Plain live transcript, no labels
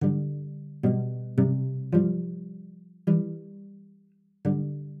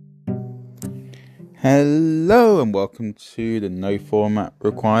Hello and welcome to the No Format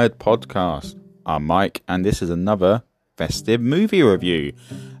Required podcast. I'm Mike and this is another Festive movie review.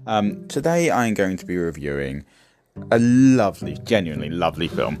 Today I'm going to be reviewing a genuinely lovely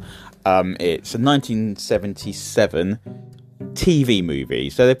film. It's a 1977 TV movie,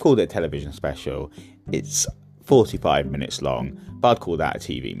 so they've called it a television special. It's 45 minutes long, but I'd call that a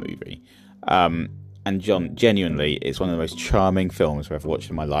TV movie. And genuinely, it's one of the most charming films I've ever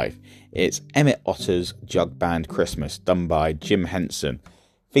watched in my life. It's Emmet Otter's Jug-band Christmas, done by Jim Henson,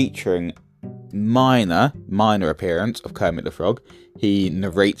 featuring minor appearance of Kermit the Frog. He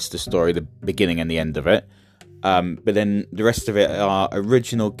narrates the story, the beginning and the end of it. But then the rest of it are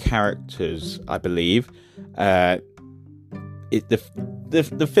original characters, I believe. The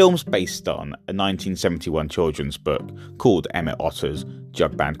film's based on a 1971 children's book called Emmet Otter's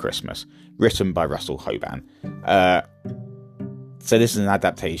Jug-band Christmas, written by Russell Hoban. So this is an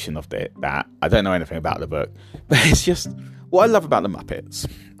adaptation of that. I don't know anything about the book, but it's just what I love about the Muppets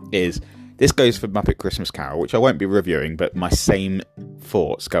is this goes for Muppet Christmas Carol, which I won't be reviewing, but my same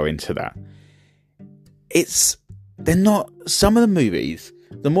thoughts go into that. They're not, some of the movies,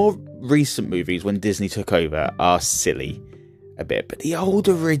 the more recent movies when Disney took over are silly a bit, but the old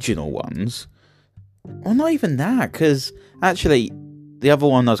original ones, well, not even that, because actually the other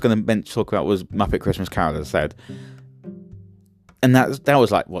one I was going to talk about was Muppet Christmas Carol, as I said, and that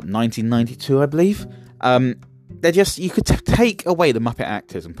was like, what, 1992, I believe. They're just, you could take away the Muppet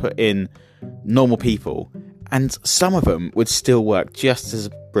actors and put in normal people, and some of them would still work just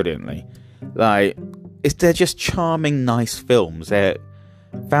as brilliantly. Like, they're just charming, nice films. They're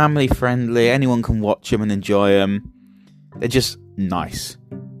family friendly, anyone can watch them and enjoy them. They're just nice,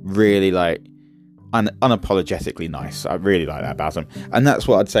 really, like, unapologetically nice. I really like that about them, and that's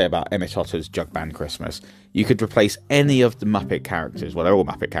what I'd say about Emmet Otter's Jug-band Christmas. You could replace any of the Muppet characters, well, they're all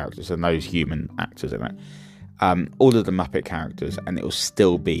Muppet characters and those human actors in it, all of the Muppet characters, and it will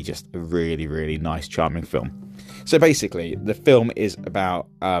still be just a really, really nice, charming film. So basically, the film is about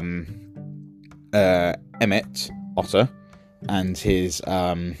Emmet Otter and his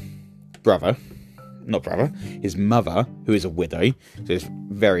his mother, who is a widow. So it's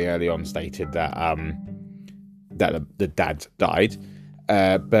very early on stated that the dad died,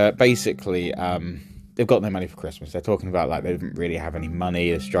 but basically they've got no money for Christmas. They're talking about like they don't really have any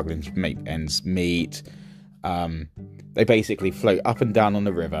money. They're struggling to make ends meet. They basically float up and down on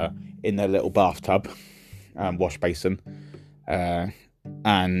the river in their little bathtub, wash basin,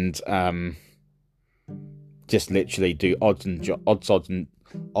 and just literally do odd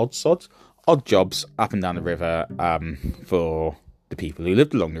jobs up and down the river for the people who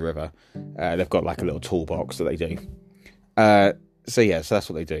lived along the river. They've got like a little toolbox that they do. So that's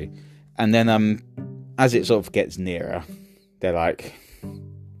what they do. And then as it sort of gets nearer, they're like,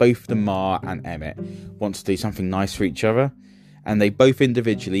 both the Ma and Emmet want to do something nice for each other, and they both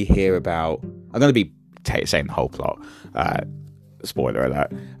individually hear about, I'm going to be saying the whole plot, spoiler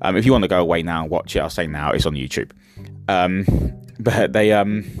alert. If you want to go away now and watch it, I'll say now, it's on YouTube. But they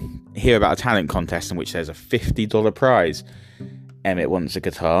hear about a talent contest in which there's a $50 prize. Emmet wants a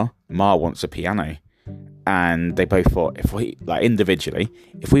guitar, Ma wants a piano, and they both thought, if we, like, individually,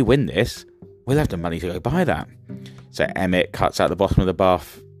 if we win this, we'll have the money to go buy that. So Emmet cuts out the bottom of the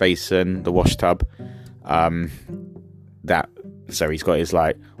bath basin, the wash tub, so he's got his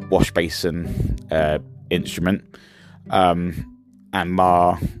like wash basin instrument, and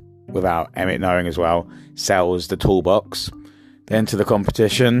Ma, without Emmet knowing as well, sells the toolbox. They enter the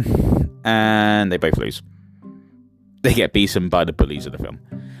competition and they both lose. They get beaten by the bullies of the film.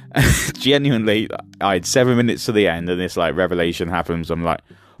 Genuinely, I had 7 minutes to the end and this like revelation happens. I'm like,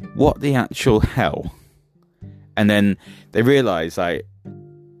 what the actual hell? And then they realise like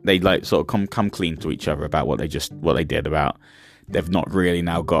they like sort of come clean to each other about what they did, about they've not really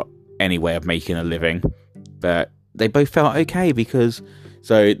now got any way of making a living, but they both felt okay because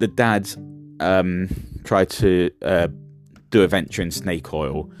so the dad tried to do a venture in snake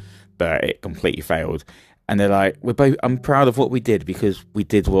oil, but it completely failed. And they're like, I'm proud of what we did because we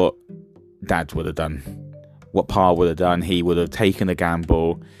did what Dad would have done, what Pa would have done. He would have taken a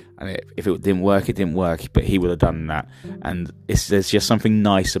gamble, and if it didn't work, it didn't work, but he would have done that. And there's just something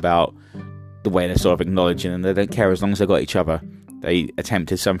nice about the way they're sort of acknowledging, and they don't care as long as they got each other. They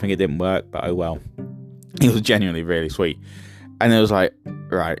attempted something, it didn't work, but oh well. It was genuinely really sweet. And it was like,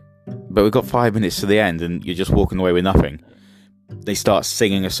 right, but we've got 5 minutes to the end and you're just walking away with nothing. They start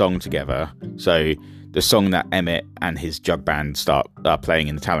singing a song together. So the song that Emmet and his jug band start playing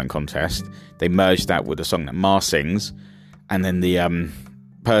in the talent contest, they merge that with the song that Ma sings, and then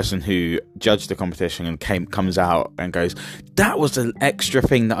person who judged the competition and comes out and goes, "That was the extra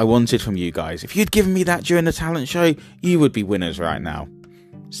thing that I wanted from you guys. If you'd given me that during the talent show, you would be winners right now."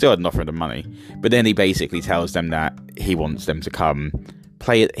 Still hadn't offered them money. But then he basically tells them that he wants them to come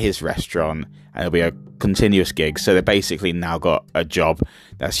play at his restaurant and it'll be a continuous gig. So they basically now got a job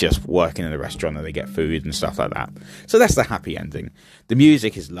that's just working in the restaurant and they get food and stuff like that. So that's the happy ending. The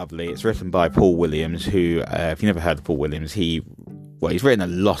music is lovely. It's written by Paul Williams, who, if you've never heard of Paul Williams, he's written a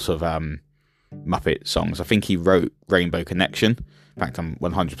lot of Muppet songs. I think he wrote Rainbow Connection. In fact, I'm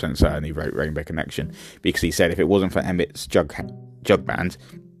 100% certain he wrote Rainbow Connection, because he said if it wasn't for Emmet's Jug-band,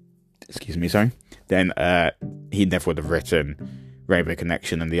 then he never would have written Rainbow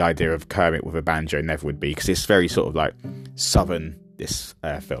Connection, and the idea of Kermit with a banjo never would be, because it's very sort of like southern, this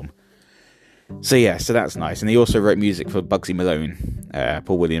film. So that's nice. And he also wrote music for Bugsy Malone.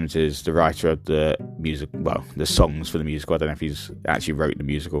 Paul Williams is the writer of the music, well, the songs for the musical. I don't know if he's actually wrote the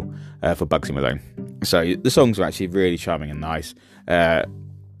musical for Bugsy Malone. So the songs were actually really charming and nice.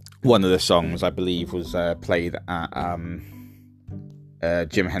 One of the songs, I believe, was played at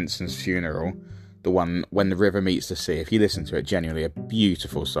Jim Henson's funeral. The one, When the River Meets the Sea. If you listen to it, genuinely a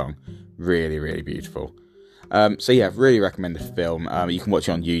beautiful song. Really, really beautiful. Really recommend the film. You can watch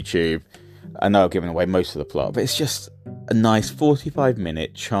it on YouTube. I know I've given away most of the plot, but it's just a nice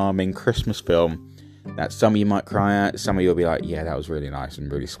 45-minute charming Christmas film that some of you might cry at, some of you will be like, yeah, that was really nice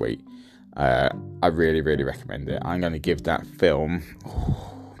and really sweet. I really, really recommend it. I'm going to give that film,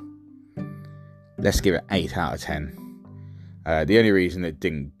 let's give it 8 out of 10. The only reason it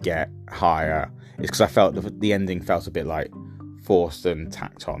didn't get higher is because I felt the ending felt a bit like forced and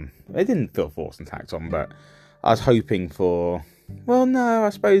tacked on. It didn't feel forced and tacked on, but I was hoping for, well, no, I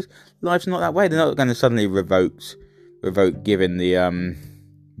suppose life's not that way. They're not going to suddenly revoke giving the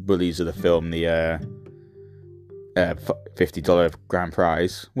bullies of the film the $50 grand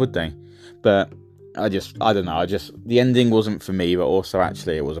prize, would they? But I don't know. The ending wasn't for me, but also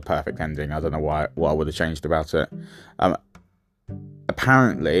actually it was a perfect ending. I don't know what I would have changed about it.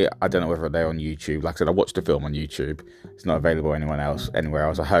 Apparently, I don't know whether they're on YouTube. Like I said, I watched the film on YouTube. It's not available anywhere else.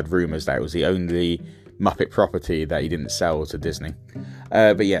 I heard rumours that it was the only Muppet property that he didn't sell to Disney.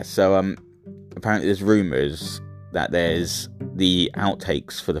 Apparently there's rumours that there's the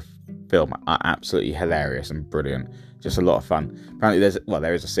outtakes for the film are absolutely hilarious and brilliant. Just a lot of fun. Apparently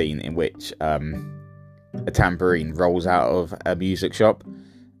there is a scene in which a tambourine rolls out of a music shop,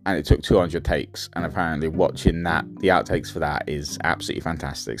 and it took 200 takes, and apparently watching that, the outtakes for that is absolutely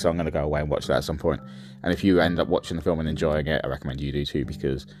fantastic. So I'm going to go away and watch that at some point. And if you end up watching the film and enjoying it, I recommend you do too,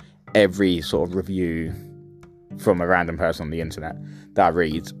 because every sort of review from a random person on the internet that I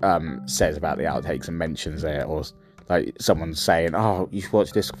read says about the outtakes and mentions it, or like someone saying, oh, you should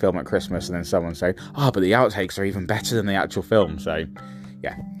watch this film at Christmas, and then someone saying, oh, but the outtakes are even better than the actual film. So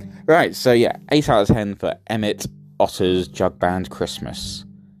yeah, right, so 8 out of 10 for Emmet, Otter's Jug-band Christmas.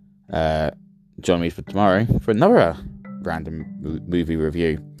 Join me for tomorrow for another random movie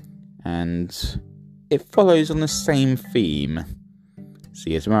review, and it follows on the same theme.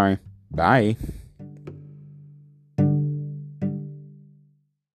 See you tomorrow. Bye.